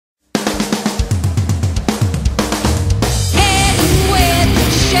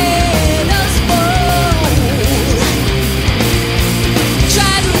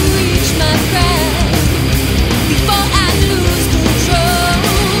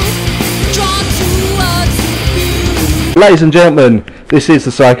Ladies and gentlemen, this is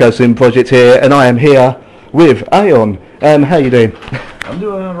the Psychosin project here, and I am here with Aeon. How you doing? I'm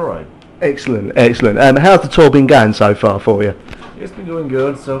doing alright. Excellent, excellent. How's the tour been going so far for you? It's been going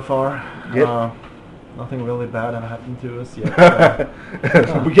good so far. Yep. Nothing really bad has happened to us yet.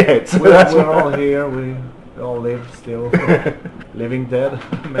 We're all here. We all live still. Living dead,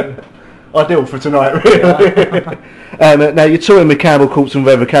 maybe. Ideal for tonight, really. Yeah. Now you're touring with Cannibal, Corpse and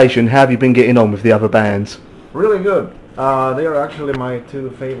Revocation. How have you been getting on with the other bands? Really good. They are actually my two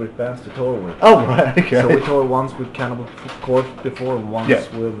favorite bands to tour with. Oh, right, okay. So we toured once with Cannibal Corpse before, and once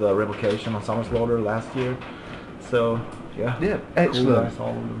with Revocation on Summer Slaughter last year. So, yeah. Yeah, excellent. Cool guys, all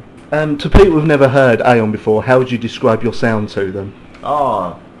of them. To people who've never heard Aeon before, how would you describe your sound to them?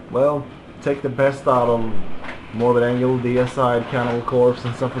 Well, take the best out of Morbid Angel, Deicide, Cannibal Corpse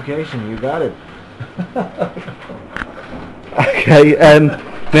and Suffocation. You got it. Okay,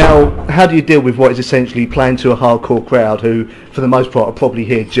 now, how do you deal with what is essentially playing to a hardcore crowd who, for the most part, are probably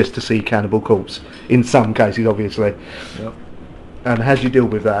here just to see Cannibal Corpse? In some cases, obviously. Yep. And how do you deal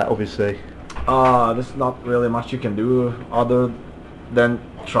with that, obviously? There's not really much you can do other than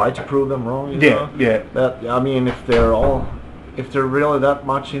try to prove them wrong. You know? Yeah. But I mean, if they're really that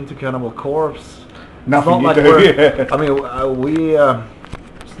much into Cannibal Corpse, nothing it's not you like do. I mean,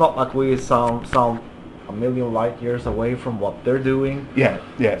 it's not like we sound a million light years away from what they're doing. Yeah.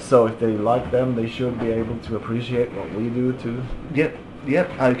 So if they like them, they should be able to appreciate what we do too. Yep,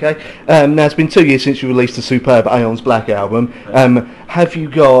 okay. Now it's been 2 years since you released the superb Aeon's Black album. Have you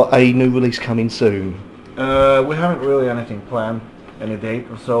got a new release coming soon? We haven't really anything planned, any date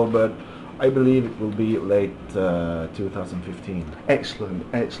or so, but I believe it will be late 2015.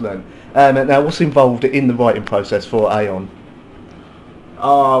 Excellent. Now what's involved in the writing process for Aeon?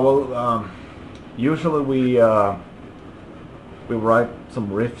 Usually we write some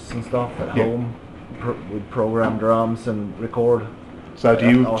riffs and stuff at home. We program drums and record. So do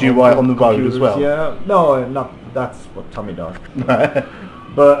you write on the road as well? Yeah, no, not that's what Tommy does.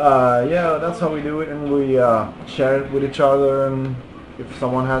 But yeah, that's how we do it, and we share it with each other. And if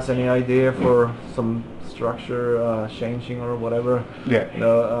someone has any idea for some structure changing or whatever, we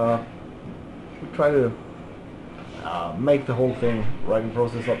try to make the whole thing writing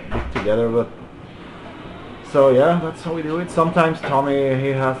process up together. But so yeah, that's how we do it. Sometimes Tommy, he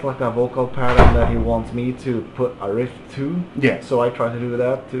has like a vocal pattern that he wants me to put a riff to. Yeah. So I try to do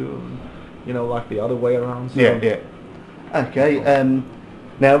that too, like the other way around. So. Yeah. Okay.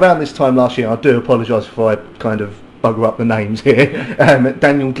 Now around this time last year, I do apologise if I kind of bugger up the names here.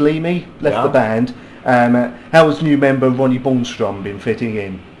 Daniel Gleamy left the band. How has new member Ronnie Bornstrom been fitting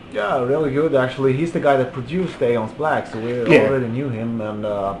in? Yeah, really good actually. He's the guy that produced Aeon's Black, so we already knew him, and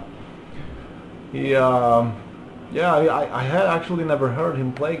I had actually never heard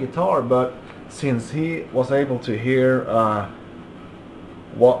him play guitar, but since he was able to hear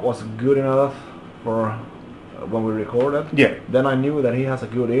what was good enough for when we recorded, then I knew that he has a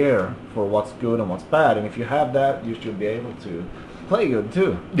good ear for what's good and what's bad, and if you have that, you should be able to play good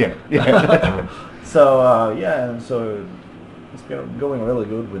too. Yeah. So so it's been going really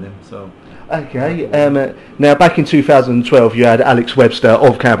good with him. So. Okay. Now, back in 2012, you had Alex Webster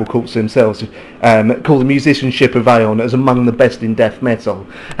of Cannibal Corpse themselves call the musicianship of Aeon as among the best in death metal.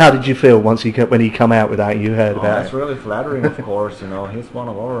 How did you feel when he came out with that and you heard about it? That's really flattering, of course. He's one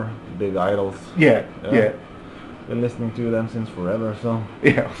of our big idols. Yeah. Been listening to them since forever, so.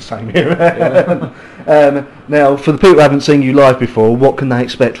 Yeah, same here. Now, for the people who haven't seen you live before, what can they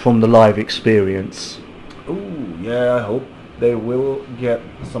expect from the live experience? Ooh, yeah, I hope they will get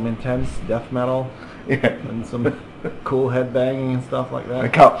some intense death metal and some cool headbanging and stuff like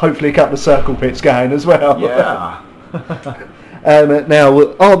that. Hopefully a couple of circle pits going as well. Yeah.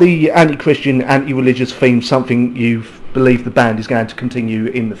 Now, are the anti-Christian, anti-religious themes something you believe the band is going to continue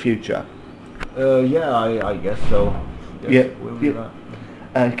in the future? I guess so. We'll do that.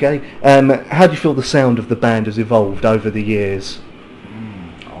 Okay. How do you feel the sound of the band has evolved over the years?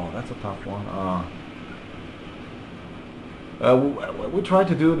 That's a tough one. We try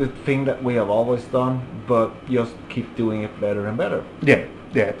to do the thing that we have always done, but just keep doing it better and better. Yeah.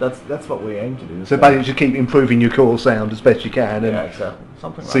 That's what we aim to do. So basically just keep improving your core sound as best you can. And exactly.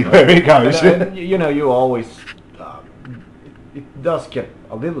 Something like see where it goes. And, you always... it does get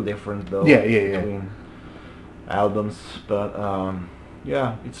a little different though between albums, but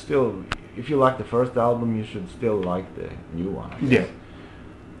it's still, if you like the first album, you should still like the new one, I guess.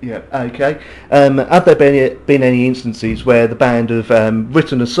 Okay. Have there been any instances where the band have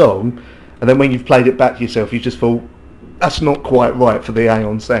written a song and then when you've played it back to yourself you just thought that's not quite right for the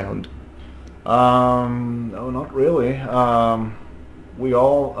Aeon sound? No, not really. We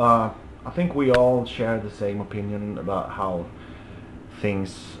all I think we all share the same opinion about how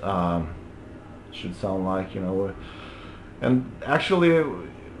things should sound like, you know. And actually,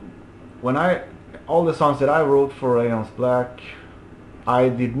 when all the songs that I wrote for Aeon's Black,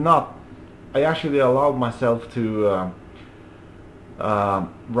 I actually allowed myself to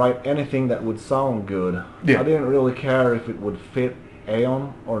write anything that would sound good. Yeah. I didn't really care if it would fit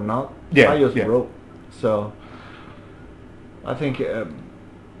Aeon or not. Yeah, I just yeah. wrote. So I think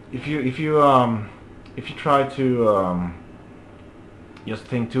if you try to just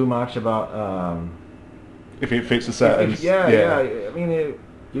think too much about If it fits a certain... I mean,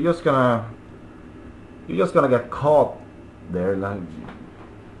 you're just gonna get caught there. Like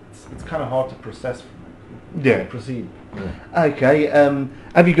it's kind of hard to process. Yeah. Proceed. Yeah. Okay.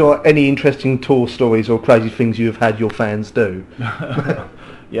 Have you got any interesting tour stories or crazy things you've had your fans do?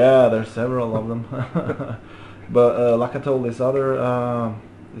 Yeah, there's several of them. But like I told this other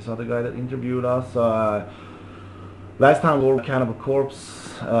guy that interviewed us, last time we were Cannibal Corpse,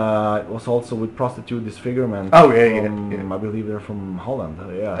 it was also with Prostitute Disfigurement. Oh yeah, I believe they're from Holland.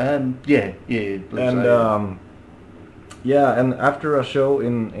 Yeah. And and after a show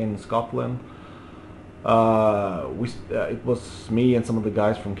in Scotland, it was me and some of the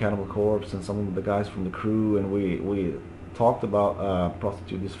guys from Cannibal Corpse and some of the guys from the crew, and we talked about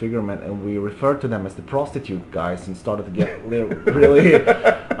Prostitute Disfigurement, and we referred to them as the prostitute guys, and started to get really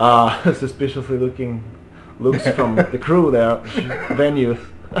suspiciously looks from the crew there, venue.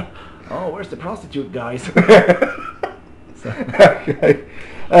 Oh, where's the prostitute guys? Okay.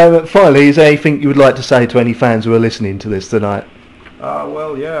 Finally, is there anything you would like to say to any fans who are listening to this tonight?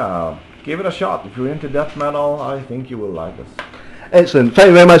 Well, yeah, give it a shot. If you're into death metal, I think you will like us. Excellent. Thank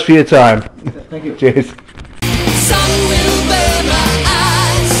you very much for your time. Thank you. Cheers. Sun will burn.